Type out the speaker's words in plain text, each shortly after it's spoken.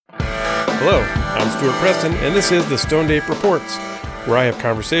Hello, I'm Stuart Preston, and this is the Stoned Ape Reports, where I have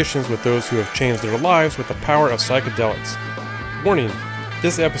conversations with those who have changed their lives with the power of psychedelics. Warning,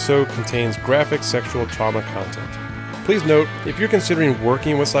 this episode contains graphic sexual trauma content. Please note, if you're considering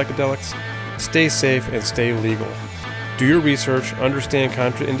working with psychedelics, stay safe and stay legal. Do your research, understand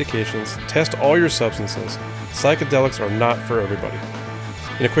contraindications, test all your substances. Psychedelics are not for everybody.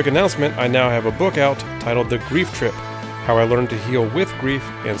 In a quick announcement, I now have a book out titled The Grief Trip: How I Learned to Heal with Grief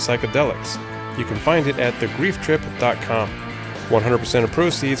and Psychedelics. You can find it at thegrieftrip.com. 100% of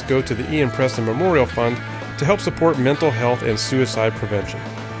proceeds go to the Ian Preston Memorial Fund to help support mental health and suicide prevention.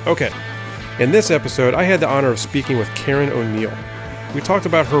 Okay, in this episode, I had the honor of speaking with Karen O'Neill. We talked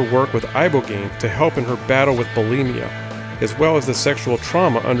about her work with Ibogaine to help in her battle with bulimia, as well as the sexual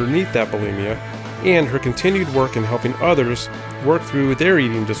trauma underneath that bulimia, and her continued work in helping others work through their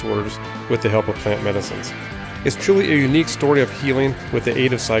eating disorders with the help of plant medicines. It's truly a unique story of healing with the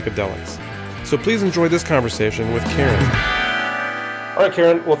aid of psychedelics. So please enjoy this conversation with Karen. All right,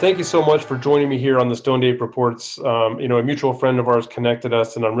 Karen. Well, thank you so much for joining me here on the Stoned Ape Reports. A mutual friend of ours connected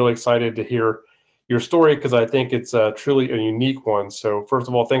us, and I'm really excited to hear your story because I think it's truly a unique one. So first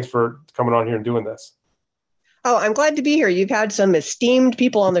of all, thanks for coming on here and doing this. Oh, I'm glad to be here. You've had some esteemed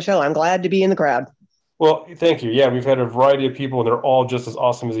people on the show. I'm glad to be in the crowd. Well, thank you. Yeah, we've had a variety of people, and they're all just as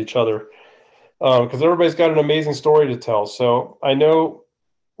awesome as each other because everybody's got an amazing story to tell. So I know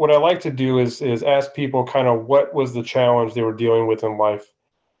what I like to do is ask people kind of what was the challenge they were dealing with in life,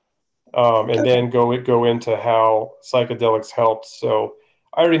 and then go into how psychedelics helped. So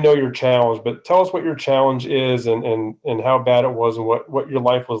I already know your challenge, but tell us what your challenge is and how bad it was and what your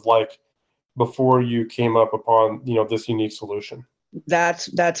life was like before you came up upon, this unique solution.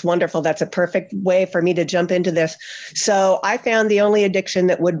 That's wonderful. That's a perfect way for me to jump into this. So I found the only addiction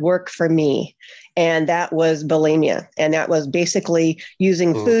that would work for me, and that was bulimia. And that was basically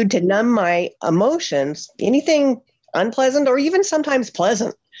using food to numb my emotions, anything unpleasant or even sometimes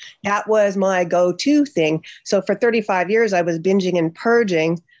pleasant. That was my go-to thing. So for 35 years, I was binging and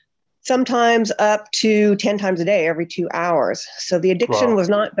purging, sometimes up to 10 times a day, every 2 hours. So the addiction was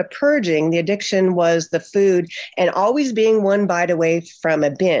not the purging. The addiction was the food and always being one bite away from a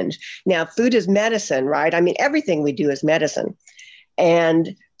binge. Now, food is medicine, right? I mean, everything we do is medicine.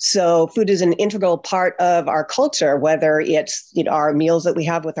 And so food is an integral part of our culture, whether it's our meals that we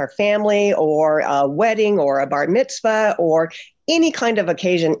have with our family or a wedding or a bar mitzvah or any kind of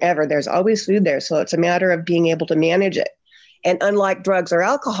occasion ever. There's always food there. So it's a matter of being able to manage it. And unlike drugs or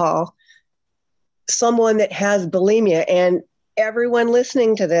alcohol, someone that has bulimia, and everyone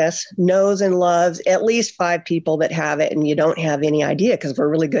listening to this knows and loves at least 5 people that have it, and you don't have any idea because we're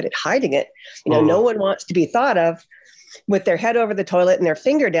really good at hiding it. No one wants to be thought of with their head over the toilet and their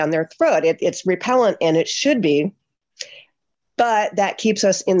finger down their throat. It's repellent, and it should be. But that keeps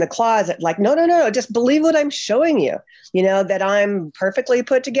us in the closet like, no, just believe what I'm showing you, that I'm perfectly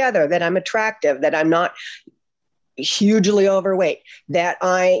put together, that I'm attractive, that I'm not hugely overweight, that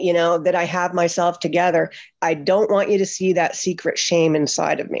I have myself together. I don't want you to see that secret shame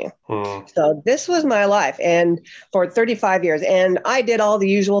inside of me. So this was my life, and for 35 years, and I did all the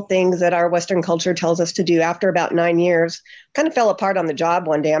usual things that our Western culture tells us to do. After about 9 years, kind of fell apart on the job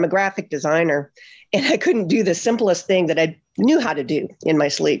one day. I'm a graphic designer, and I couldn't do the simplest thing that I knew how to do in my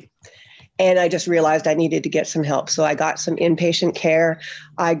sleep. And I just realized I needed to get some help. So I got some inpatient care.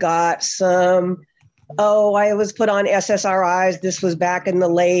 I got I was put on SSRIs. This was back in the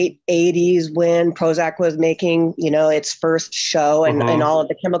late 80s when Prozac was making, its first show and all of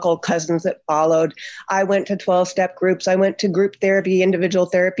the chemical cousins that followed. I went to 12-step groups. I went to group therapy, individual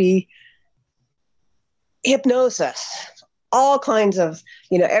therapy, hypnosis, all kinds of,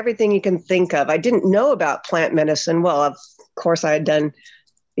 everything you can think of. I didn't know about plant medicine. Well, of course, I had done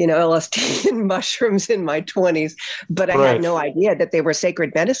LSD and mushrooms in my 20s, but I had no idea that they were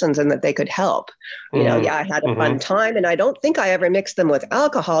sacred medicines and that they could help. I had a fun time, and I don't think I ever mixed them with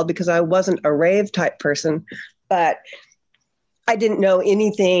alcohol because I wasn't a rave type person, but I didn't know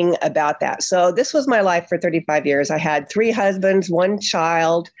anything about that. So this was my life for 35 years. I had 3 husbands, 1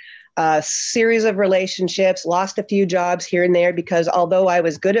 child, a series of relationships, lost a few jobs here and there because although I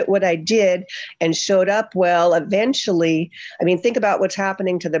was good at what I did and showed up well, eventually, think about what's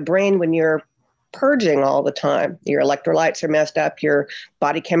happening to the brain when you're purging all the time. Your electrolytes are messed up. Your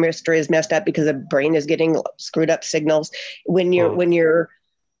body chemistry is messed up because the brain is getting screwed up signals. When your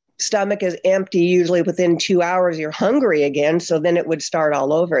stomach is empty, usually within 2 hours, you're hungry again. So then it would start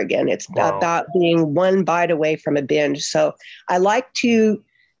all over again. It's about being one bite away from a binge. So I like to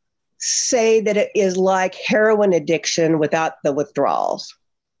say that it is like heroin addiction without the withdrawals,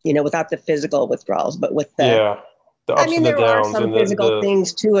 without the physical withdrawals, but with the the I ups mean, and the there are downs some and physical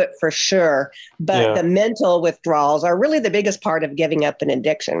things to it for sure, but the yeah. mental withdrawals are really the biggest part of giving up an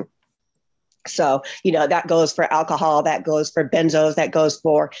addiction. So, that goes for alcohol, that goes for benzos, that goes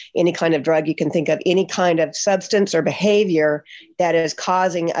for any kind of drug you can think of, any kind of substance or behavior that is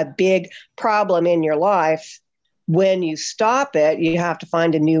causing a big problem in your life. When you stop it, you have to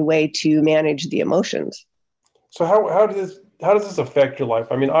find a new way to manage the emotions. So how does this affect your life?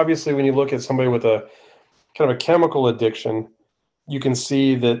 I mean, obviously, when you look at somebody with a kind of a chemical addiction, you can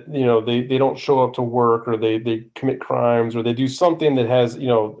see that, they don't show up to work, or they commit crimes, or they do something that has,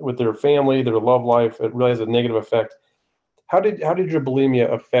 with their family, their love life, it really has a negative effect. How did your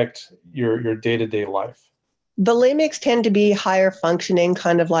bulimia affect your day-to-day life? Bulimics tend to be higher functioning,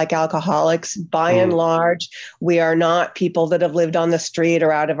 kind of like alcoholics. By and Mm, large, we are not people that have lived on the street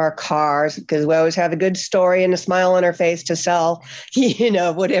or out of our cars, because we always have a good story and a smile on our face to sell,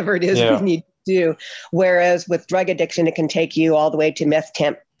 whatever it is we yeah, need to do. Whereas with drug addiction, it can take you all the way to meth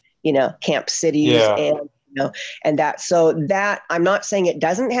camp, camp cities yeah, and that. So that, I'm not saying it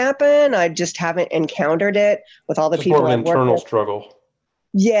doesn't happen. I just haven't encountered it with all the just more of people an I've worked internal with. struggle.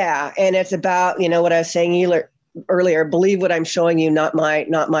 Yeah, and it's about, what I was saying earlier, believe what I'm showing you, not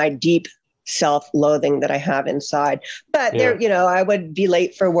my deep self-loathing that I have inside. But Yeah, there, I would be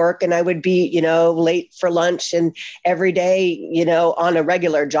late for work, and I would be, late for lunch, and every day, on a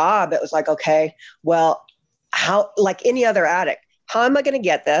regular job, it was like, okay, well, how, like any other addict, how am I going to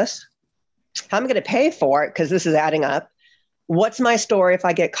get this? How am I going to pay for it? Because this is adding up. What's my story if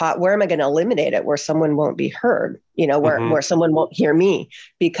I get caught? Where am I going to eliminate it? Where someone won't be heard, mm-hmm. where someone won't hear me,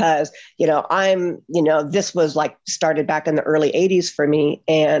 because, this was like started back in the early 80s for me.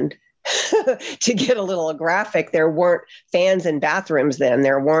 And to get a little graphic, there weren't fans in bathrooms then.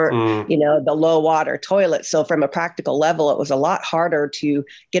 There weren't, Mm. the low water toilets. So from a practical level, it was a lot harder to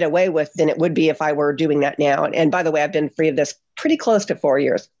get away with than it would be if I were doing that now. And by the way, I've been free of this pretty close to 4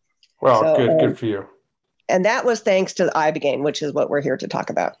 years. Wow, So, good for you. and that was thanks to the Ibogaine, which is what we're here to talk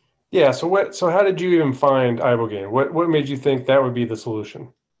about. Yeah. So how did you even find Ibogaine? What made you think that would be the solution?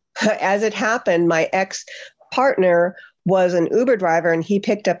 As it happened, my ex partner was an Uber driver, and he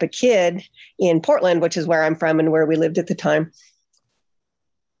picked up a kid in Portland, which is where I'm from and where we lived at the time.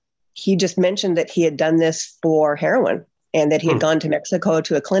 He just mentioned that he had done this for heroin, and that he had Hmm. gone to Mexico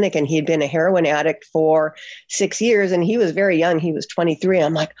to a clinic, and he had been a heroin addict for 6 years. And he was very young. He was 23.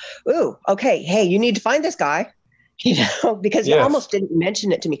 I'm like, ooh, okay. Hey, you need to find this guy, because he Yes. almost didn't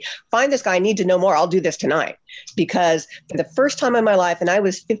mention it to me. Find this guy. I need to know more. I'll do this tonight. Because for the first time in my life, and I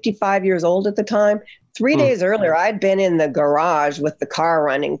was 55 years old at the time, 3 days earlier, I'd been in the garage with the car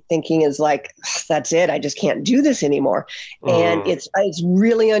running, thinking is like, that's it. I just can't do this anymore. And Mm. it's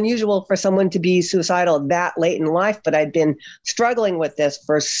really unusual for someone to be suicidal that late in life. But I'd been struggling with this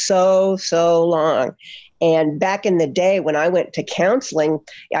for so long. And back in the day when I went to counseling,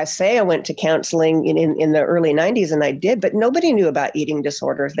 I say I went to counseling in the early 90s, and I did, but nobody knew about eating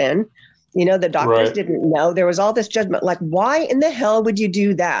disorders then. The doctors Right. didn't know. There was all this judgment, like, why in the hell would you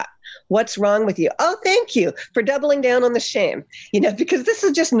do that? What's wrong with you? Oh, thank you for doubling down on the shame, because this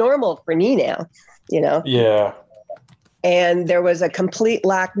is just normal for me now, you know. Yeah. And there was a complete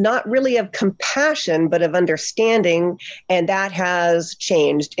lack, not really of compassion, but of understanding. And that has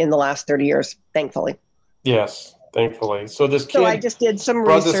changed in the last 30 years, thankfully. Yes. Thankfully. So this So I kid just did some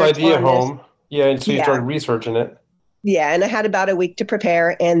brought this research idea on this. home. Yeah, and so you Yeah. started researching it. Yeah. And I had about a week to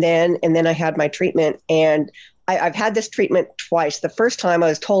prepare. And then I had my treatment. And I've had this treatment twice. The first time I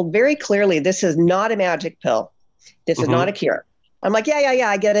was told very clearly, this is not a magic pill. This is not a Mm-hmm. cure. I'm like, yeah,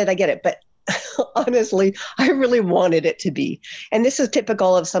 I get it. But honestly, I really wanted it to be. And this is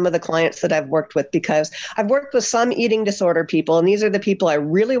typical of some of the clients that I've worked with, because I've worked with some eating disorder people, and these are the people I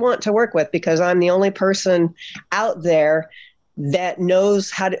really want to work with, because I'm the only person out there that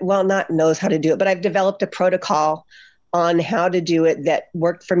knows how to, well, not knows how to do it, but I've developed a protocol on how to do it that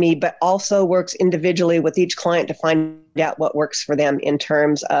worked for me, but also works individually with each client to find out what works for them in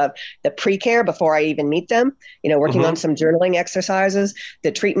terms of the pre-care before I even meet them, working on Mm-hmm. some journaling exercises,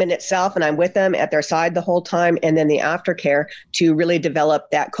 the treatment itself, and I'm with them at their side the whole time, and then the aftercare to really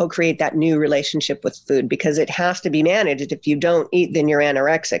develop that, co-create that new relationship with food, because it has to be managed. If you don't eat, then you're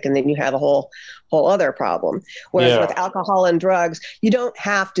anorexic, and then you have a whole other problem. Whereas with Yeah. alcohol and drugs, you don't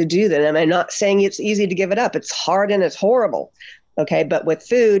have to do that. And I'm not saying it's easy to give it up. It's hard and it's horrible. Okay. But with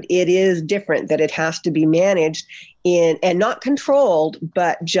food, it is different, that it has to be managed in, and not controlled,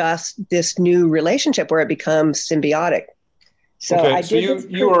 but just this new relationship where it becomes symbiotic. So Okay. I So did this.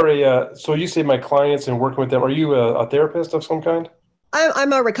 you are so you say my clients and working with them. Are you a therapist of some kind?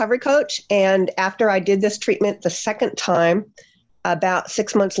 I'm a recovery coach. And after I did this treatment the second time, about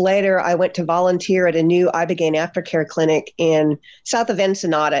 6 months later, I went to volunteer at a new Ibogaine aftercare clinic in south of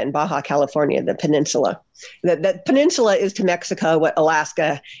Ensenada in Baja California, the peninsula. The peninsula is to Mexico what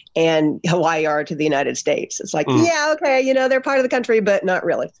Alaska and Hawaii are to the United States. It's like, yeah, okay, they're part of the country, but not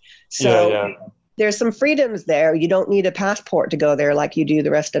really. So there's some freedoms there. You don't need a passport to go there like you do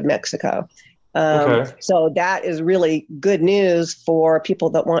the rest of Mexico. So that is really good news for people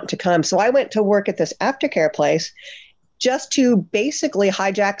that want to come. So I went to work at this aftercare place just to basically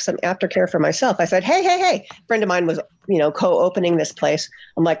hijack some aftercare for myself. I said, hey, a friend of mine was, co-opening this place.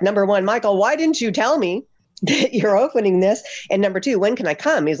 I'm like, number one, Michael, why didn't you tell me that you're opening this? And number two, when can I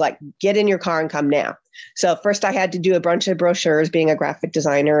come? He's like, get in your car and come now. So first I had to do a bunch of brochures being a graphic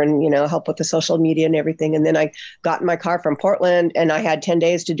designer and, help with the social media and everything. And then I got in my car from Portland and I had 10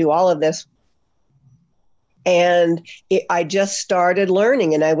 days to do all of this. And I just started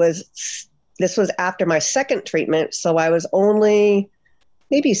learning, and this was after my second treatment. So I was only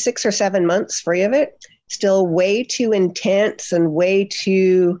maybe 6 or 7 months free of it. Still way too intense and way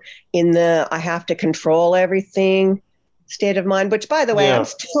too in the, I have to control everything state of mind, which by the way, I'm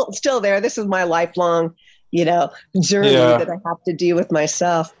still there. This is my lifelong, journey that I have to deal with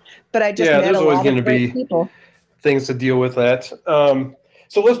myself. But I just met a lot of great people. Things to deal with that.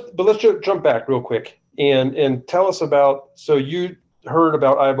 So let's jump back real quick and tell us about, so you heard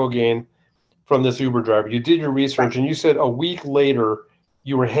about Ibogaine from this Uber driver. You did your research, and you said a week later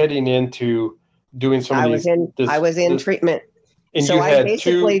you were heading into doing some of these. I was in treatment, and so you had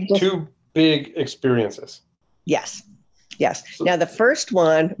two big experiences. Yes. So, now the first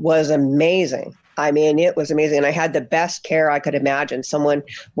one was amazing. I mean, it was amazing, and I had the best care I could imagine. Someone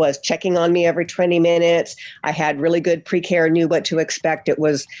was checking on me every 20 minutes. I had really good pre-care, knew what to expect. It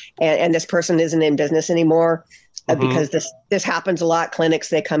was, and this person isn't in business anymore because this happens a lot. Clinics,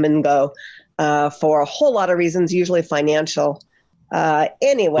 they come and go. For a whole lot of reasons, usually financial.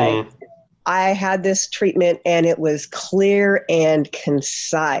 Anyway, I had this treatment and it was clear and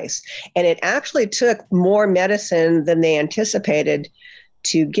concise. And it actually took more medicine than they anticipated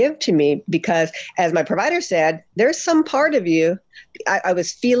to give to me because, as my provider said, there's some part of you, I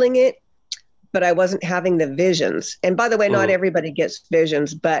was feeling it, but I wasn't having the visions. And by the way, not everybody gets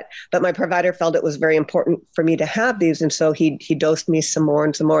visions, but my provider felt it was very important for me to have these. And so he dosed me some more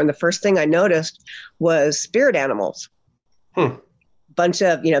and some more. And the first thing I noticed was spirit animals. Bunch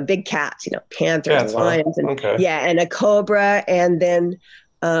of, big cats, panthers, lions, and and a cobra. And then,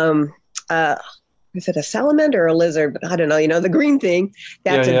 is it a salamander or a lizard? But I don't know, the green thing.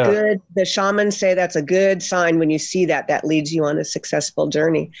 That's good, the shamans say that's a good sign when you see that leads you on a successful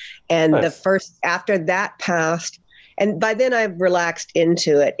journey. And after that passed, and by then I've relaxed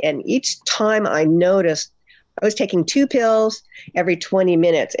into it. And each time I noticed, I was taking 2 pills every 20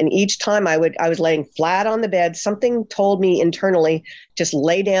 minutes. And each time I was laying flat on the bed, something told me internally, just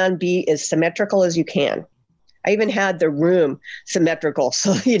lay down, be as symmetrical as you can. I even had the room symmetrical.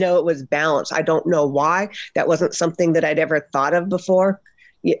 So, it was balanced. I don't know why. That wasn't something that I'd ever thought of before.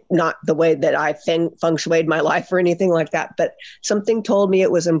 Not the way that I feng shuied my life or anything like that, but something told me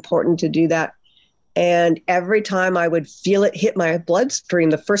it was important to do that. And every time I would feel it hit my bloodstream,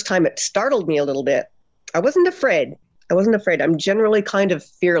 the first time it startled me a little bit. I wasn't afraid. I'm generally kind of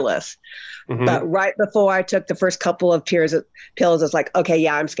fearless. But right before I took the first couple of pills, it's like, okay,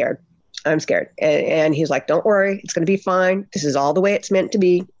 yeah, I'm scared. And he's like, don't worry, it's going to be fine. This is all the way it's meant to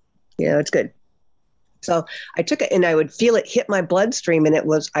be. It's good. So I took it and I would feel it hit my bloodstream, and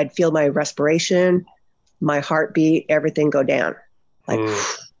I'd feel my respiration, my heartbeat, everything go down. Like,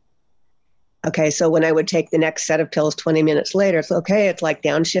 okay. So when I would take the next set of pills 20 minutes later, it's okay. It's like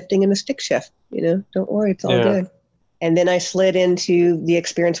downshifting in a stick shift, don't worry. It's all good. And then I slid into the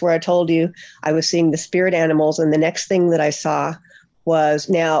experience where I told you I was seeing the spirit animals. And the next thing that I saw was,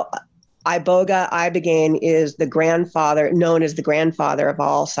 now Ibogaine is known as the grandfather of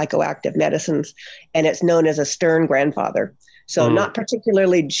all psychoactive medicines. And it's known as a stern grandfather. So not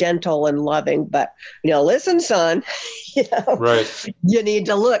particularly gentle and loving, but, listen, son, you need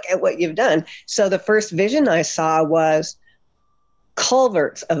to look at what you've done. So the first vision I saw was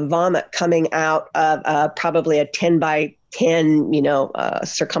culverts of vomit coming out of probably a 10 by 10,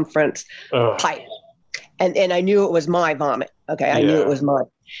 circumference pipe. And I knew it was my vomit. Okay. I knew it was mine.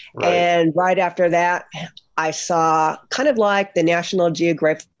 Right. And right after that, I saw kind of like the National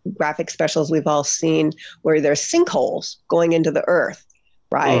Geographic specials we've all seen, where there's sinkholes going into the earth.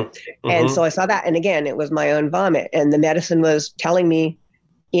 Right. And so I saw that. And again, it was my own vomit. And the medicine was telling me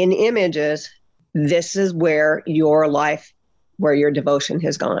in images, this is where your life, where your devotion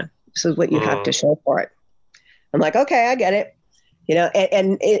has gone. This is what you have to show for it. I'm like, okay, I get it.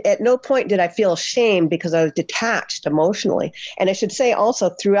 At no point did I feel shame because I was detached emotionally. And I should say also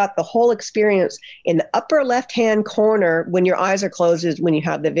throughout the whole experience, in the upper left-hand corner, when your eyes are closed is when you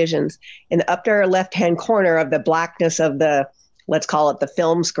have the visions. In the upper left-hand corner of the blackness of the, let's call it the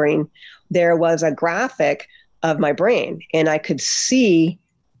film screen, there was a graphic of my brain, and I could see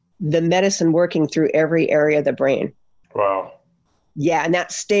the medicine working through every area of the brain. Wow. Yeah, and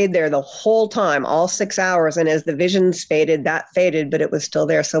that stayed there the whole time, all 6 hours. And as the visions faded, that faded, but it was still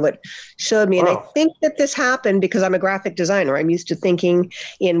there. So it showed me. Wow. And I think that this happened because I'm a graphic designer. I'm used to thinking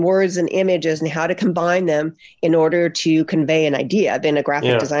in words and images and how to combine them in order to convey an idea. I've been a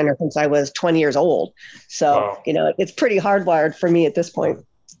graphic designer since I was 20 years old. So, it's pretty hardwired for me at this point.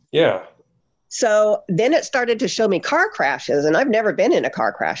 Yeah. So then it started to show me car crashes. And I've never been in a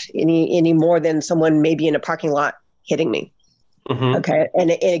car crash any more than someone maybe in a parking lot hitting me. Mm-hmm. Okay.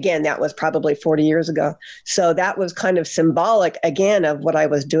 And again, that was probably 40 years ago. So that was kind of symbolic again of what I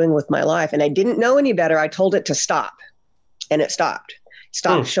was doing with my life. And I didn't know any better. I told it to stop, and it stopped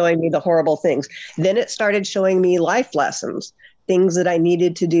showing me the horrible things. Then it started showing me life lessons, things that I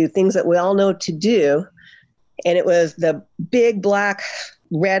needed to do, things that we all know to do. And it was the big black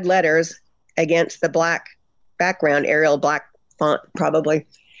red letters against the black background, Arial black font probably.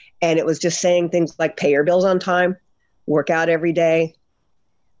 And it was just saying things like pay your bills on time, work out every day,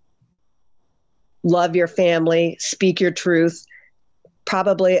 love your family, speak your truth.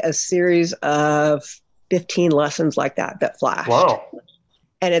 Probably a series of 15 lessons like that flashed. Wow.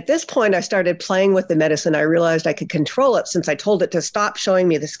 And at this point, I started playing with the medicine. I realized I could control it since I told it to stop showing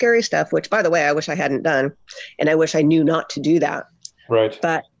me the scary stuff, which, by the way, I wish I hadn't done. And I wish I knew not to do that. Right.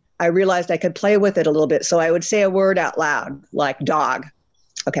 But I realized I could play with it a little bit. So I would say a word out loud, like dog.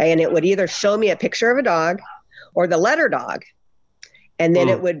 Okay. And it would either show me a picture of a dog or the letter dog. And then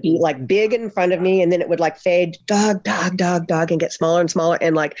it would be like big in front of me. And then it would like fade dog, dog, dog, dog, and get smaller and smaller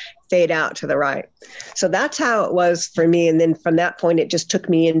and like fade out to the right. So that's how it was for me. And then from that point, it just took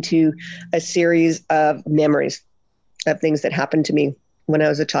me into a series of memories of things that happened to me when I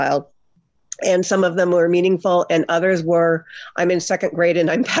was a child. And some of them were meaningful and others were, I'm in second grade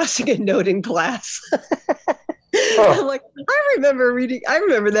and I'm passing a note in class. I'm like, I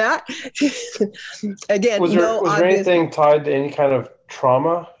remember that. Again, was there anything tied to any kind of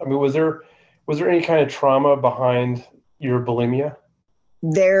trauma? I mean, was there any kind of trauma behind your bulimia?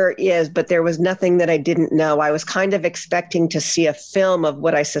 There is, but there was nothing that I didn't know. I was kind of expecting to see a film of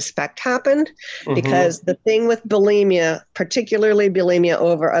what I suspect happened, because the thing with bulimia, particularly bulimia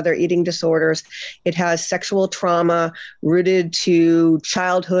over other eating disorders, it has sexual trauma rooted to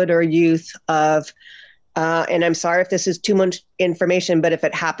childhood or youth of, and I'm sorry if this is too much information, but if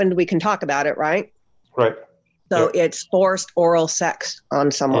it happened, we can talk about it, right? Right. So It's forced oral sex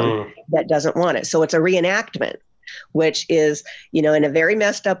on someone that doesn't want it. So it's a reenactment, which is, in a very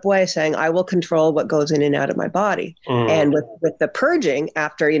messed up way saying, I will control what goes in and out of my body. And with the purging,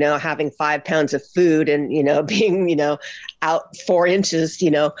 after, having 5 pounds of food and, being, out 4 inches,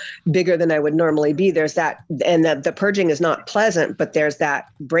 bigger than I would normally be, there's that. And the purging is not pleasant, but there's that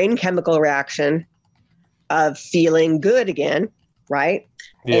brain chemical reaction of feeling good again, right?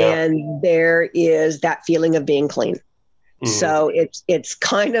 Yeah. And there is that feeling of being clean. So it's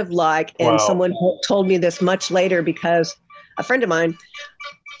kind of like, and someone told me this much later, because a friend of mine,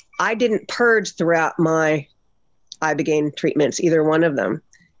 I didn't purge throughout my Ibogaine treatments, either one of them.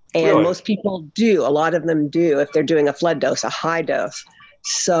 And most people do. A lot of them do if they're doing a flood dose, a high dose.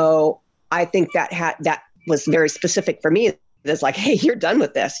 So I think that was very specific for me. It's like, hey, you're done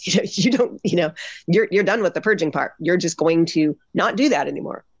with this. You don't, you're done with the purging part. You're just going to not do that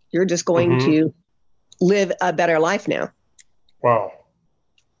anymore. You're just going to live a better life now. Wow,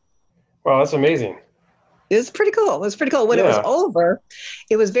 that's amazing. It was pretty cool. When it was over,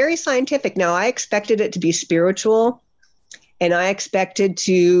 it was very scientific. Now, I expected it to be spiritual, and I expected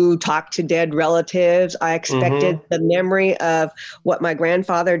to talk to dead relatives. I expected the memory of what my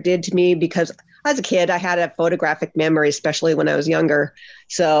grandfather did to me, because as a kid, I had a photographic memory, especially when I was younger.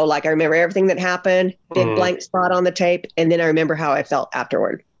 So like, I remember everything that happened, big blank spot on the tape. And then I remember how I felt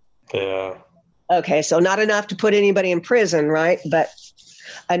afterward. Yeah. Okay. So not enough to put anybody in prison, right? But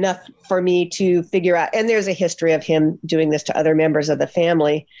enough for me to figure out. And there's a history of him doing this to other members of the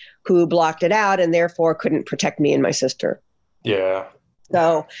family who blocked it out and therefore couldn't protect me and my sister. Yeah.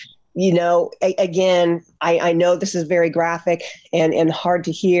 So, again, I know this is very graphic and hard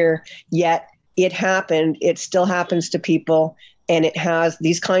to hear, yet it happened. It still happens to people, and it has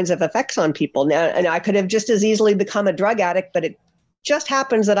these kinds of effects on people. Now, and I could have just as easily become a drug addict, but it just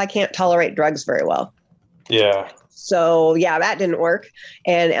happens that I can't tolerate drugs very well. Yeah. So that didn't work.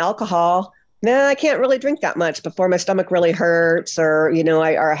 And alcohol, No, I can't really drink that much before my stomach really hurts, or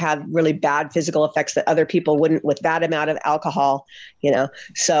or have really bad physical effects that other people wouldn't with that amount of alcohol.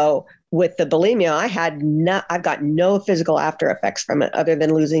 So with the bulimia, I've got no physical after effects from it other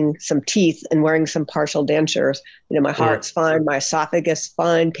than losing some teeth and wearing some partial dentures. My heart's fine, my esophagus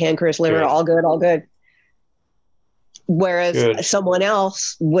fine, pancreas, liver, Good. all good, all good. Whereas Good. someone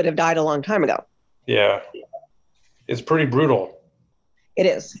else would have died a long time ago. Yeah. It's pretty brutal. It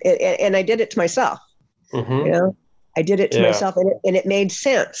is. And I did it to myself. Mm-hmm. I did it to Yeah. myself, and it made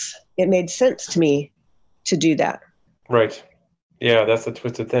sense. It made sense to me to do that. Right. Yeah, that's the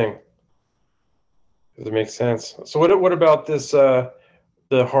twisted thing. It makes sense. So what about this the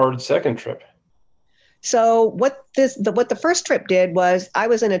hard second trip? So what the first trip did was, I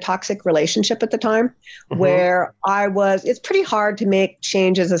was in a toxic relationship at the time, Mm-hmm. where it's pretty hard to make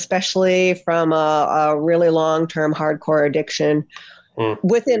changes, especially from a really long-term hardcore addiction Mm.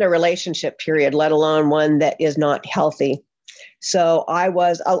 within a relationship period, let alone one that is not healthy. So I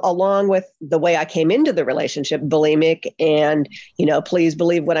was, along with the way I came into the relationship, bulimic, and, please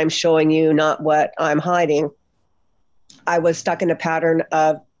believe what I'm showing you, not what I'm hiding. I was stuck in a pattern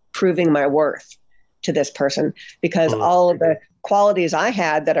of proving my worth to this person, because Mm. all of the qualities I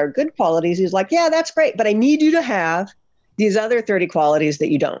had that are good qualities, he's like, yeah, that's great, but I need you to have these other 30 qualities that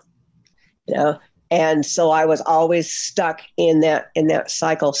you don't, you know? And so I was always stuck in that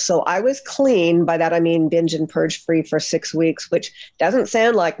cycle. So I was clean. By that, I mean binge and purge free for 6 weeks, which doesn't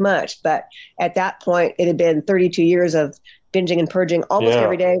sound like much, but at that point it had been 32 years of binging and purging almost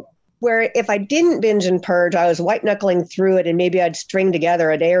every day, where if I didn't binge and purge, I was white knuckling through it, and maybe I'd string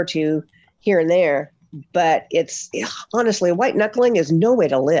together a day or two here and there. But it's honestly, white knuckling is no way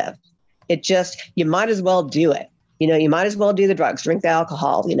to live. You might as well do it. You might as well do the drugs, drink the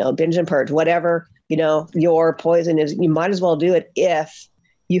alcohol, binge and purge, whatever, your poison is. You might as well do it if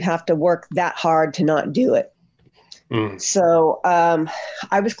you have to work that hard to not do it. Mm. So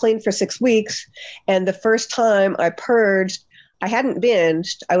I was clean for 6 weeks. And the first time I purged, I hadn't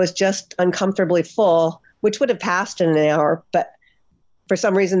binged. I was just uncomfortably full, which would have passed in an hour. But for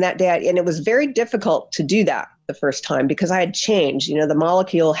some reason that day, and it was very difficult to do that the first time, because I had changed. The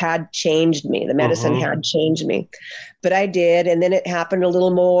molecule had changed me. The medicine had changed me. But I did. And then it happened a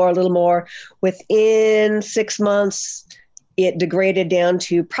little more. Within 6 months, it degraded down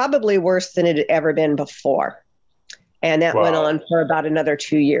to probably worse than it had ever been before. And that went on for about another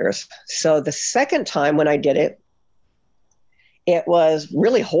 2 years. So the second time when I did it, it was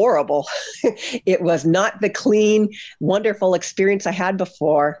really horrible. It was not the clean, wonderful experience I had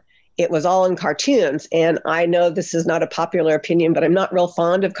before. It was all in cartoons. And I know this is not a popular opinion, but I'm not real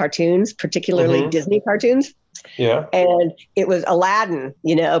fond of cartoons, particularly Disney cartoons. Yeah. And it was Aladdin,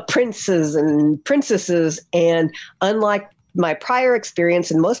 princes and princesses. And unlike my prior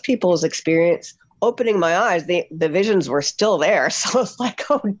experience and most people's experience, opening my eyes, the visions were still there. So I was like,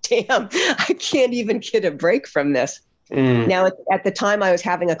 oh, damn, I can't even get a break from this. Mm. Now, at the time, I was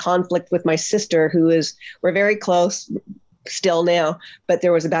having a conflict with my sister, we're very close still now, but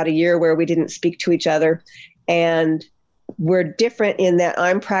there was about a year where we didn't speak to each other. And we're different in that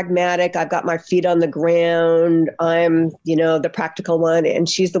I'm pragmatic. I've got my feet on the ground. I'm, the practical one. And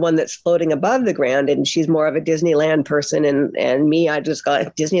she's the one that's floating above the ground. And she's more of a Disneyland person. And me, I just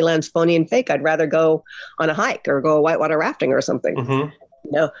got Disneyland's phony and fake. I'd rather go on a hike or go whitewater rafting or something,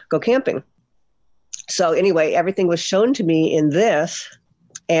 go camping. So anyway, everything was shown to me in this.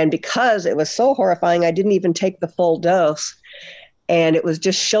 And because it was so horrifying, I didn't even take the full dose. And it was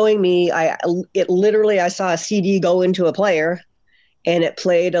just showing me, I saw a CD go into a player, and it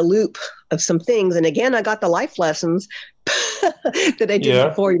played a loop of some things. And again, I got the life lessons that I did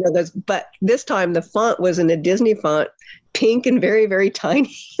before, but this time the font was in a Disney font, pink and very, very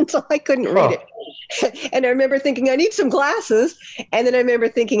tiny. And so I couldn't read it. And I remember thinking, I need some glasses. And then I remember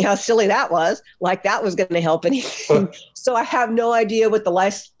thinking how silly that was, like that was going to help anything. So I have no idea what the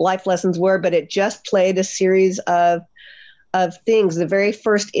life lessons were, but it just played a series of things. The very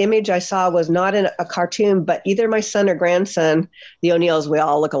first image I saw was not in a cartoon, but either my son or grandson, the O'Neills, we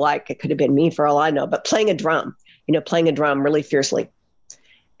all look alike. It could have been me for all I know, but playing a drum really fiercely.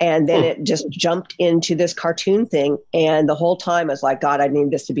 And then it just jumped into this cartoon thing. And the whole time I was like, God, I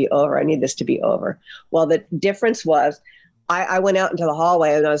need this to be over. I need this to be over. Well, the difference was I went out into the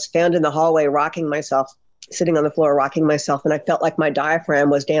hallway, and I was found in the hallway rocking myself, sitting on the floor, rocking myself. And I felt like my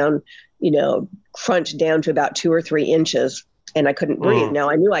diaphragm was down, crunched down to about 2 or 3 inches, and I couldn't breathe. Now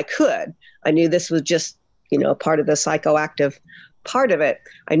I knew I could. I knew this was just, part of the psychoactive part of it.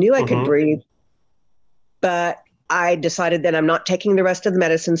 I knew I could breathe, but I decided that I'm not taking the rest of the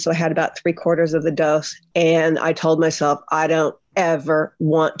medicine. So I had about 3/4 of the dose. And I told myself, I don't ever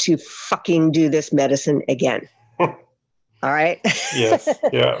want to fucking do this medicine again. All right. Yes.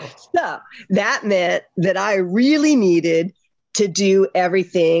 Yeah. So that meant that I really needed to do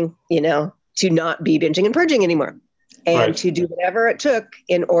everything, to not be binging and purging anymore, and to do whatever it took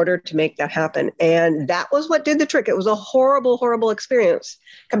in order to make that happen. And that was what did the trick. It was a horrible, horrible experience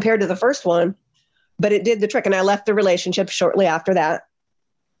compared to the first one, but it did the trick. And I left the relationship shortly after that.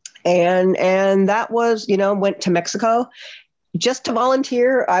 And that was, went to Mexico just to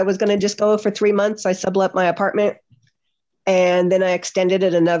volunteer. I was going to just go for 3 months. I sublet my apartment. And then I extended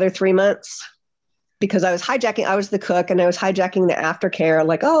it another 3 months because I was the cook, and I was hijacking the aftercare.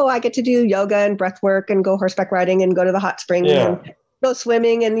 Like, oh, I get to do yoga and breath work and go horseback riding and go to the hot springs and go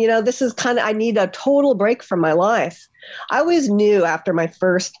swimming. And, this is I need a total break from my life. I always knew after my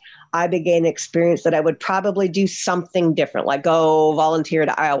first Ibogaine experience that I would probably do something different, like go volunteer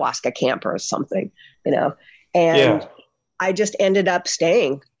to ayahuasca camp or something, and I just ended up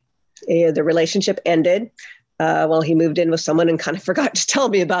staying. The relationship ended. Well, he moved in with someone and kind of forgot to tell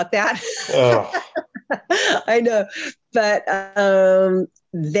me about that. Oh. I know. But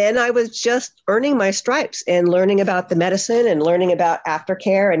then I was just earning my stripes and learning about the medicine and learning about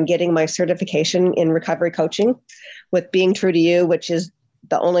aftercare and getting my certification in recovery coaching with Being True to You, which is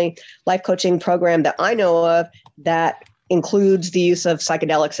the only life coaching program that I know of that includes the use of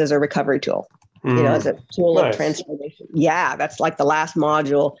psychedelics as a recovery tool, as a tool of transformation. Yeah, that's like the last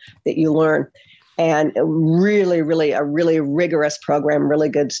module that you learn. And really, really, a really rigorous program, really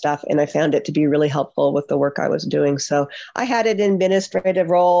good stuff. And I found it to be really helpful with the work I was doing. So I had it in administrative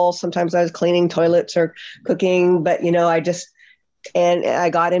roles. Sometimes I was cleaning toilets or cooking, but, and I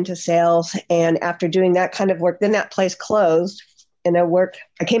got into sales. And after doing that kind of work, then that place closed. And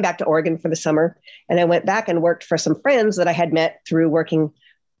I came back to Oregon for the summer, and I went back and worked for some friends that I had met through working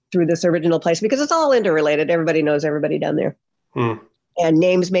through this original place, because it's all interrelated. Everybody knows everybody down there. And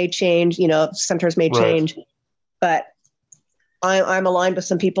names may change, centers may change, but I'm aligned with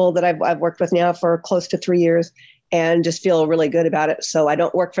some people that I've worked with now for close to 3 years and just feel really good about it. So I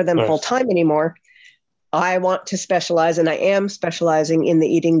don't work for them full time anymore. I want to specialize, and I am specializing in the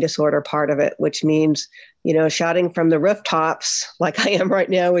eating disorder part of it, which means, shouting from the rooftops like I am right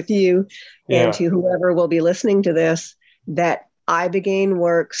now with you and to whoever will be listening to this, that Ibogaine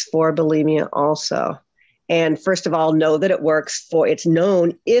works for bulimia also. And first of all, know that it works it's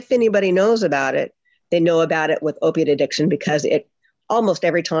known, if anybody knows about it, they know about it with opiate addiction, because it almost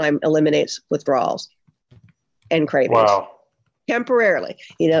every time eliminates withdrawals and cravings. Wow. Temporarily,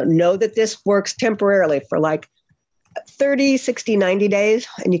 know that this works temporarily for like 30, 60, 90 days,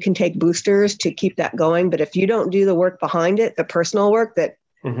 and you can take boosters to keep that going. But if you don't do the work behind it, the personal work that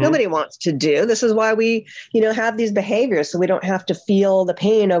nobody wants to do. This is why we, have these behaviors, so we don't have to feel the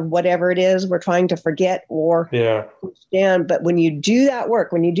pain of whatever it is we're trying to forget or understand. But when you do that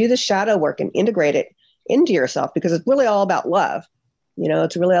work, when you do the shadow work and integrate it into yourself, because it's really all about love,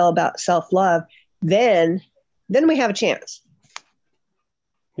 it's really all about self-love, then we have a chance.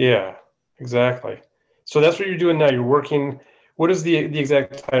 Yeah, exactly. So that's what you're doing now. You're working. What is the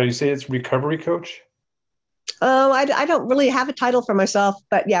exact title? You say it's recovery coach? I don't really have a title for myself,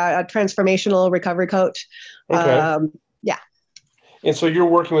 but a transformational recovery coach. Okay. And so you're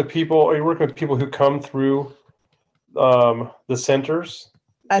working with people. Are you working with people who come through the centers?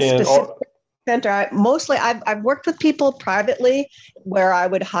 Specific center. I've worked with people privately where I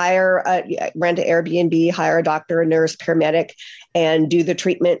would rent an Airbnb, hire a doctor, a nurse, paramedic, and do the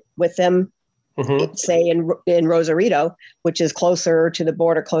treatment with them. Say in Rosarito, which is closer to the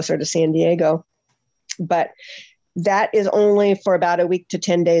border, closer to San Diego. But that is only for about a week to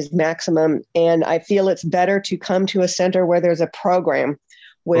 10 days maximum. And I feel it's better to come to a center where there's a program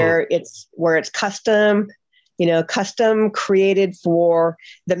where it's custom, custom created for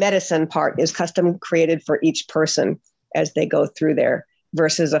the medicine part is custom created for each person as they go through there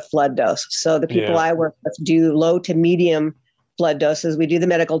versus a flood dose. So the people I work with do low to medium blood doses. We do the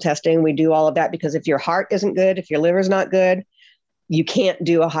medical testing. We do all of that, because if your heart isn't good, if your liver's not good, you can't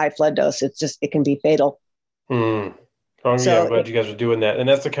do a high flood dose. It can be fatal. Oh, yeah, I'm glad you guys are doing that. And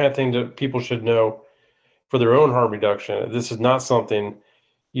that's the kind of thing that people should know for their own harm reduction. This is not something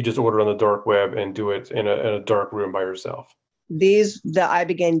you just order on the dark web and do it in a dark room by yourself. The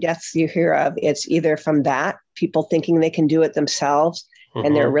Ibogaine deaths you hear of, it's either from that, people thinking they can do it themselves,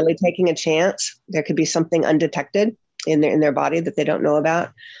 and they're really taking a chance. There could be something undetected in their body that they don't know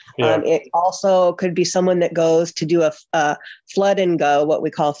about. It also could be someone that goes to do a flood and go, what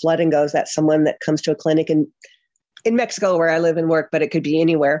we call flood and goes. That's someone that comes to a clinic in Mexico where I live and work, but it could be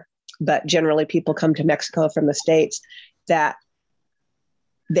anywhere. But generally people come to Mexico from the States that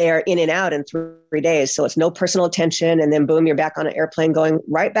they're in and out in 3 days. So it's no personal attention. And then boom, you're back on an airplane going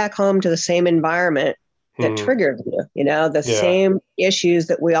right back home to the same environment that triggered you, the same issues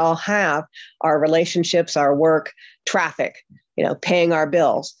that we all have, our relationships, our work, traffic, paying our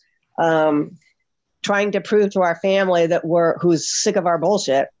bills, trying to prove to our family that who's sick of our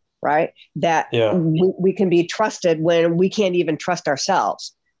bullshit, right? That we can be trusted when we can't even trust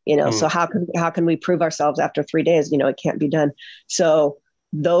ourselves, so how can we prove ourselves after 3 days? It can't be done. So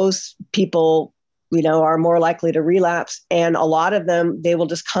those people, are more likely to relapse. And a lot of them, they will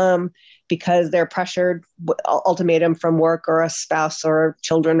just come because they're pressured, ultimatum from work or a spouse or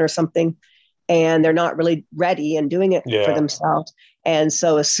children or something, and they're not really ready and doing it for themselves. And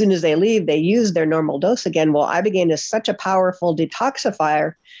so as soon as they leave, they use their normal dose again. Well, Ibogaine is such a powerful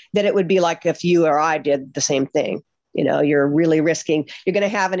detoxifier that it would be like if you or I did the same thing. You're really risking, you're going to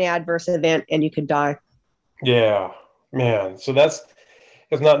have an adverse event and you could die. Yeah, man. So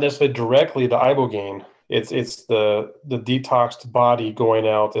it's not necessarily directly the Ibogaine. It's the detoxed body going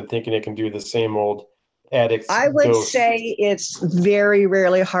out and thinking it can do the same old addict's I would dose. say it's very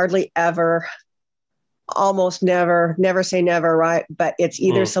rarely, hardly ever, almost never say never, right? But it's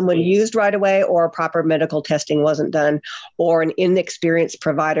either someone used right away or proper medical testing wasn't done, or an inexperienced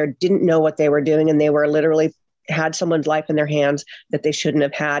provider didn't know what they were doing and they were literally had someone's life in their hands that they shouldn't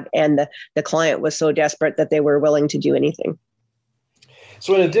have had. And the client was so desperate that they were willing to do anything.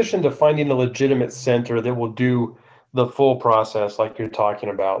 So in addition to finding a legitimate center that will do the full process like you're talking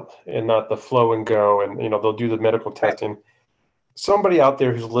about and not the flow and go, and they'll do the medical testing, somebody out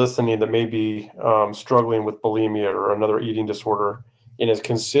there who's listening that may be struggling with bulimia or another eating disorder and is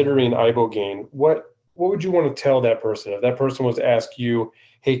considering Ibogaine, what would you want to tell that person? If that person was to ask you,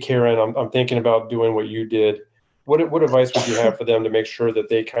 hey, Karen, I'm thinking about doing what you did, what advice would you have for them to make sure that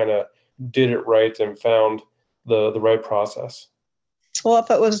they kind of did it right and found the right process? Well,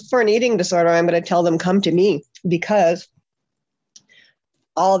 if it was for an eating disorder, I'm going to tell them come to me, because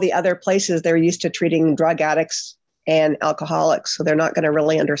all the other places they're used to treating drug addicts and alcoholics. So they're not going to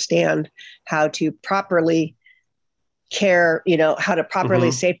really understand how to properly care, how to properly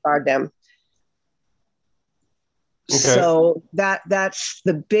safeguard them. Okay. So that's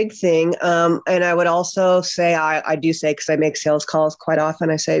the big thing. And I would also say, I do say, because I make sales calls quite often,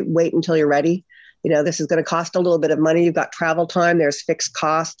 I say, wait until you're ready. This is going to cost a little bit of money. You've got travel time. There's fixed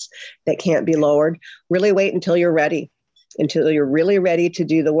costs that can't be lowered. Really wait until you're ready, until you're really ready to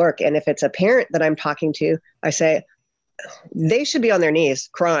do the work. And if it's a parent that I'm talking to, I say, they should be on their knees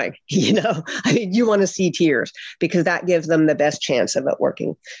crying. You want to see tears, because that gives them the best chance of it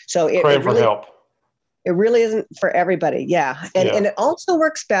working. So it really, for help. It really isn't for everybody. Yeah. And it also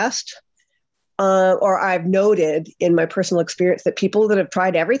works best, or I've noted in my personal experience, that people that have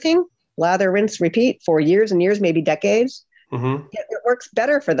tried everything, lather, rinse, repeat for years and years, maybe decades, it works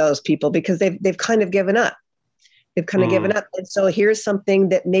better for those people because they've kind of given up. They've kind of given up. And so here's something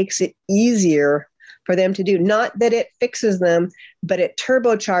that makes it easier for them to do. Not that it fixes them, but it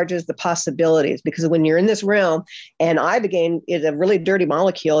turbocharges the possibilities, because when you're in this realm, and Ibogaine is a really dirty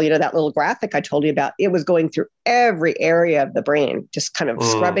molecule, that little graphic I told you about, it was going through every area of the brain, just kind of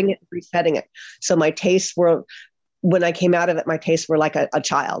scrubbing it, resetting it. So my tastes were, when I came out of it, my tastes were like a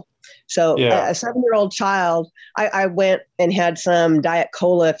child. So a 7-year-old child, I went and had some Diet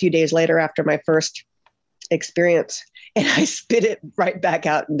Cola a few days later after my first experience, and I spit it right back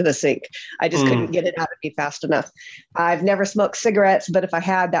out into the sink. I just couldn't get it out of me fast enough. I've never smoked cigarettes, but if I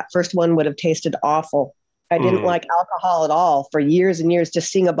had, that first one would have tasted awful. I didn't like alcohol at all for years and years.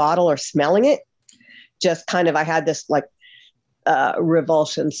 Just seeing a bottle or smelling it, just kind of, I had this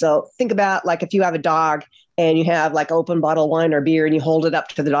revulsion. So think about if you have a dog and you have open bottle wine or beer and you hold it up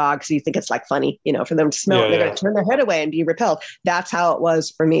to the dog, so you think it's funny, for them to smell it. They're going to turn their head away and be repelled. That's how it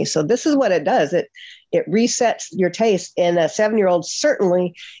was for me. So this is what it does. It resets your taste. And a 7-year-old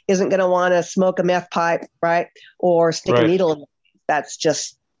certainly isn't going to want to smoke a meth pipe, right? Or stick a needle in it. That's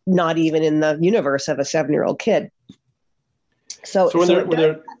just not even in the universe of a 7-year-old kid. So when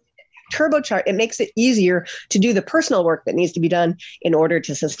they're turbocharge, it makes it easier to do the personal work that needs to be done in order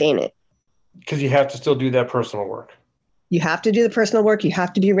to sustain it. Because you have to still do that personal work. You have to do the personal work. You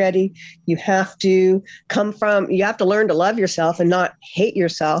have to be ready. You have to you have to learn to love yourself and not hate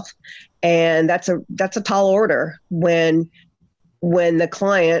yourself. And that's a tall order when the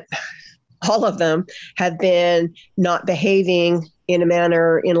client, all of them, have been not behaving in a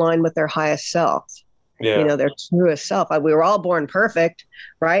manner in line with their highest self. Yeah. Their truest self. We were all born perfect,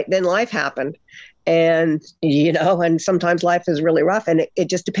 right? Then life happened. And, and sometimes life is really rough, and it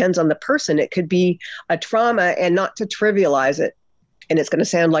just depends on the person. It could be a trauma, and not to trivialize it. And it's going to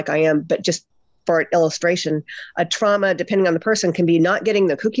sound like I am, but just for illustration, a trauma, depending on the person, can be not getting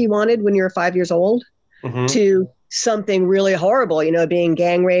the cookie you wanted when you were 5 years old to something really horrible, being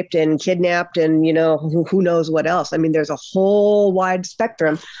gang raped and kidnapped and, who knows what else. I mean, there's a whole wide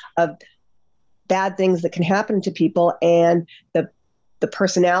spectrum of bad things that can happen to people, and the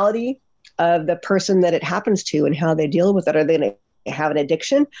personality of the person that it happens to and how they deal with it. Are they going to have an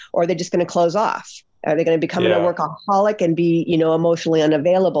addiction, or are they just going to close off? Are they going to become a workaholic and be, emotionally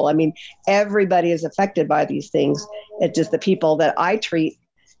unavailable? I mean, everybody is affected by these things. It's just the people that I treat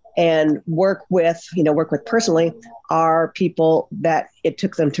and work with personally are people that it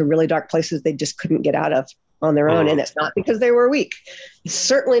took them to really dark places they just couldn't get out of on their own. And it's not because they were weak. It's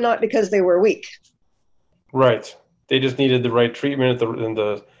certainly not because they were weak. Right. They just needed the right treatment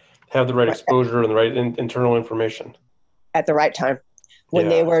and have the right exposure and the right internal information at the right time when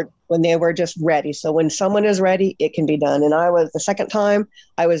they were just ready. So when someone is ready, it can be done. And the second time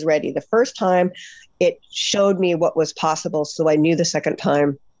I was ready. The first time it showed me what was possible. So I knew the second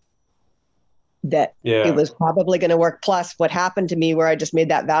time that it was probably going to work. Plus what happened to me where I just made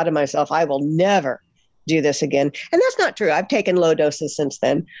that vow to myself, I will never do this again. And that's not true. I've taken low doses since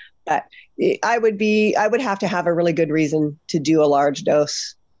then, but I would have to have a really good reason to do a large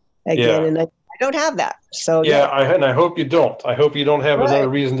dose again. And I don't have that. So I hope you don't. I hope you don't have another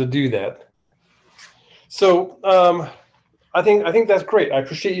reason to do that. So I think that's great. I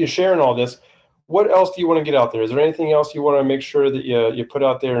appreciate you sharing all this. What else do you want to get out there? Is there anything else you want to make sure that you put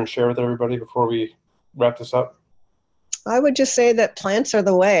out there and share with everybody before we wrap this up? I would just say that plants are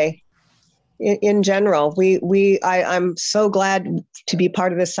the way. In general, I'm so glad to be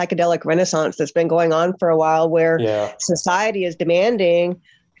part of this psychedelic renaissance that's been going on for a while, where society is demanding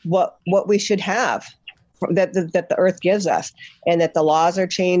what we should have that the earth gives us, and that the laws are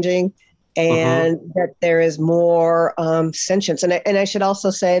changing, and that there is more sentience. And I should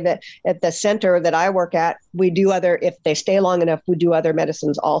also say that at the center that I work at, we do if they stay long enough, we do other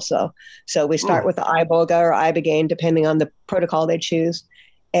medicines also. So we start with the Iboga or Ibogaine, depending on the protocol they choose,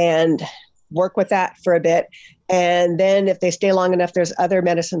 and work with that for a bit. And then if they stay long enough, there's other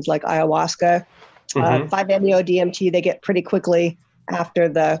medicines like ayahuasca, 5-MeO-DMT, they get pretty quickly after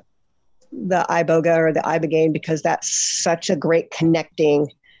the Iboga or the Ibogaine, because that's such a great connecting,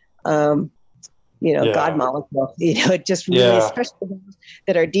 God molecule. It just really, especially those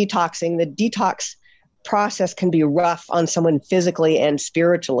that are detoxing, the detox process can be rough on someone physically and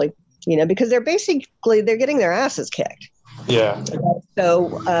spiritually, because they're getting their asses kicked. Yeah.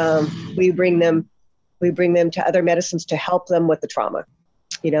 So we bring them to other medicines to help them with the trauma.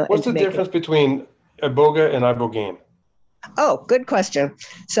 What's the difference between Iboga and Ibogaine? Oh, good question.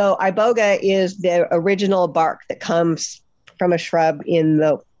 So Iboga is the original bark that comes from a shrub in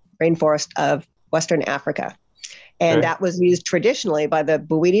the rainforest of Western Africa. And that was used traditionally by the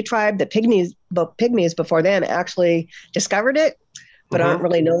Buwiti tribe. The Pygmies before them actually discovered it, but aren't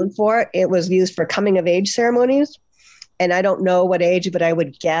really known for it. It was used for coming of age ceremonies. And I don't know what age, but I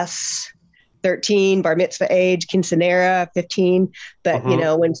would guess 13, bar mitzvah age, quinceanera, 15. But,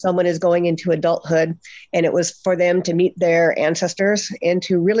 when someone is going into adulthood, and it was for them to meet their ancestors and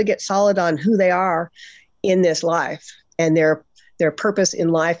to really get solid on who they are in this life and their purpose in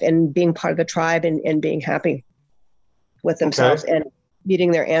life, and being part of the tribe and being happy with themselves and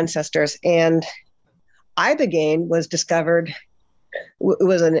meeting their ancestors. And Ibogaine was discovered. It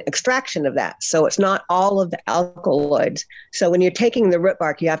was an extraction of that. So it's not all of the alkaloids. So when you're taking the root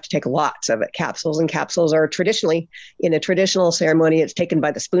bark, you have to take lots of it. Capsules are traditionally, in a traditional ceremony, it's taken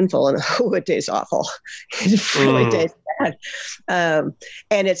by the spoonful, and it tastes awful. It really tastes bad.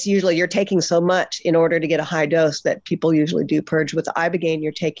 And it's usually, you're taking so much in order to get a high dose that people usually do purge. With the Ibogaine,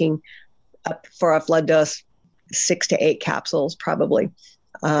 you're taking up for a flood dose 6 to 8 capsules, probably,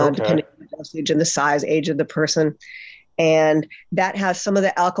 depending on the dosage and the size, age of the person. And that has some of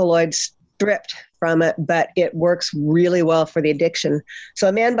the alkaloids stripped from it, but it works really well for the addiction. So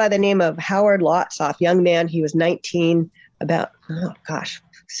a man by the name of Howard Lotsoff, young man, he was 19, about,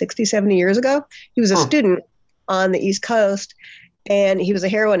 60, 70 years ago. He was a student on the East Coast, and he was a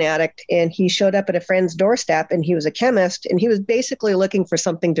heroin addict, and he showed up at a friend's doorstep, and he was a chemist, and he was basically looking for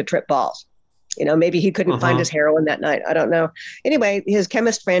something to trip balls. Maybe he couldn't find his heroin that night. I don't know. Anyway, his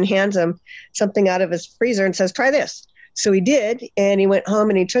chemist friend hands him something out of his freezer and says, "Try this." So he did, and he went home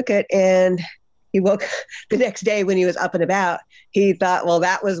and he took it, and he woke the next day when he was up and about. He thought, well,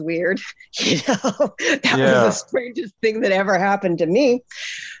 that was weird. That was the strangest thing that ever happened to me.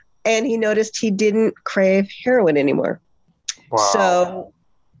 And he noticed he didn't crave heroin anymore. Wow. So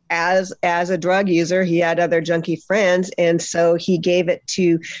as a drug user, he had other junkie friends, and so he gave it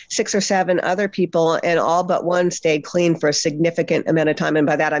to 6 or 7 other people, and all but one stayed clean for a significant amount of time. And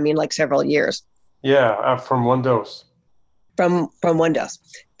by that I mean like several years. Yeah, from one dose. From one dose,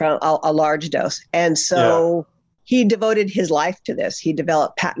 from a large dose. And Yeah. so he devoted his life to this. He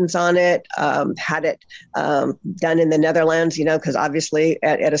developed patents on it, had it done in the Netherlands, because obviously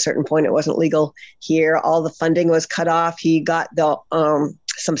at a certain point it wasn't legal here. All the funding was cut off. He got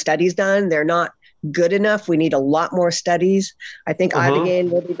some studies done. They're not good enough. We need a lot more studies. I think Ibogaine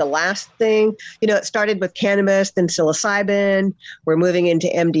will be the last thing. It started with cannabis, then psilocybin. We're moving into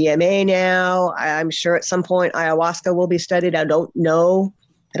MDMA now. I'm sure at some point ayahuasca will be studied. I don't know.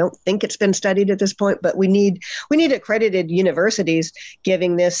 I don't think it's been studied at this point, but we need accredited universities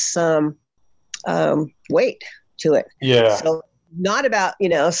giving this some weight to it. Yeah. So not about,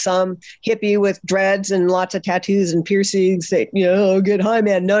 some hippie with dreads and lots of tattoos and piercings that, get high,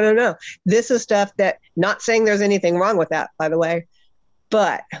 man. No. This is stuff that, not saying there's anything wrong with that, by the way,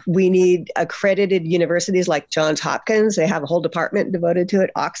 but we need accredited universities like Johns Hopkins. They have a whole department devoted to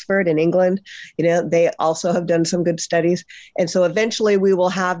it. Oxford in England, they also have done some good studies. And so eventually we will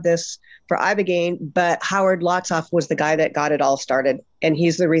have this for Ibogaine, but Howard Lotsoff was the guy that got it all started. And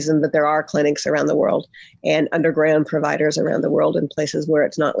he's the reason that there are clinics around the world and underground providers around the world in places where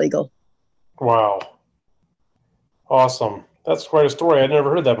it's not legal. Wow. Awesome. That's quite a story. I'd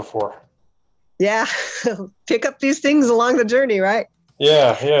never heard that before. Yeah. Pick up these things along the journey, right?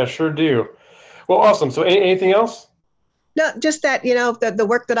 Yeah, sure do. Well, awesome. So anything else? No, just that, the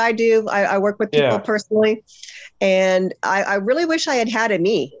work that I do, I work with people personally. And I really wish I had had a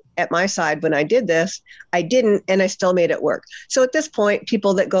me at my side when I did this. I didn't, and I still made it work. So at this point,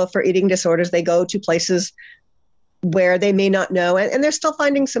 people that go for eating disorders, they go to places where they may not know, and they're still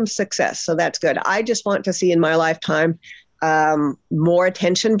finding some success. So that's good. I just want to see in my lifetime more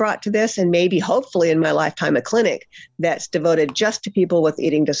attention brought to this, and maybe hopefully in my lifetime a clinic that's devoted just to people with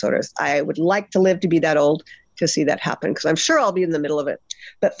eating disorders. I would like to live to be that old to see that happen, because I'm sure I'll be in the middle of it.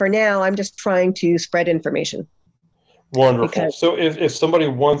 But for now, I'm just trying to spread information. Wonderful. So if somebody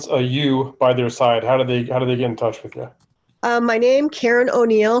wants a you by their side, how do they get in touch with you? My name, Karen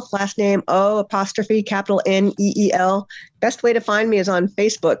O'Neill, last name O''Neel. Best way to find me is on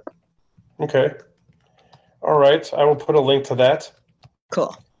Facebook. Okay. All right. I will put a link to that.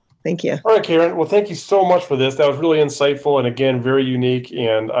 Cool. Thank you. All right, Karen. Well, thank you so much for this. That was really insightful and, again, very unique.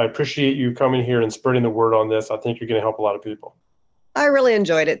 And I appreciate you coming here and spreading the word on this. I think you're going to help a lot of people. I really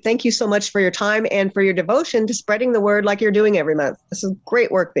enjoyed it. Thank you so much for your time and for your devotion to spreading the word like you're doing every month. This is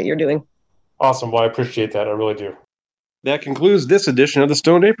great work that you're doing. Awesome. Well, I appreciate that. I really do. That concludes this edition of the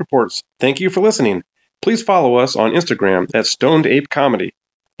Stoned Ape Reports. Thank you for listening. Please follow us on Instagram at Stoned Ape Comedy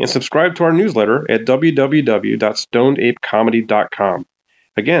and subscribe to our newsletter at www.stonedapecomedy.com.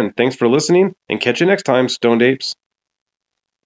 Again, thanks for listening, and catch you next time, Stoned Apes.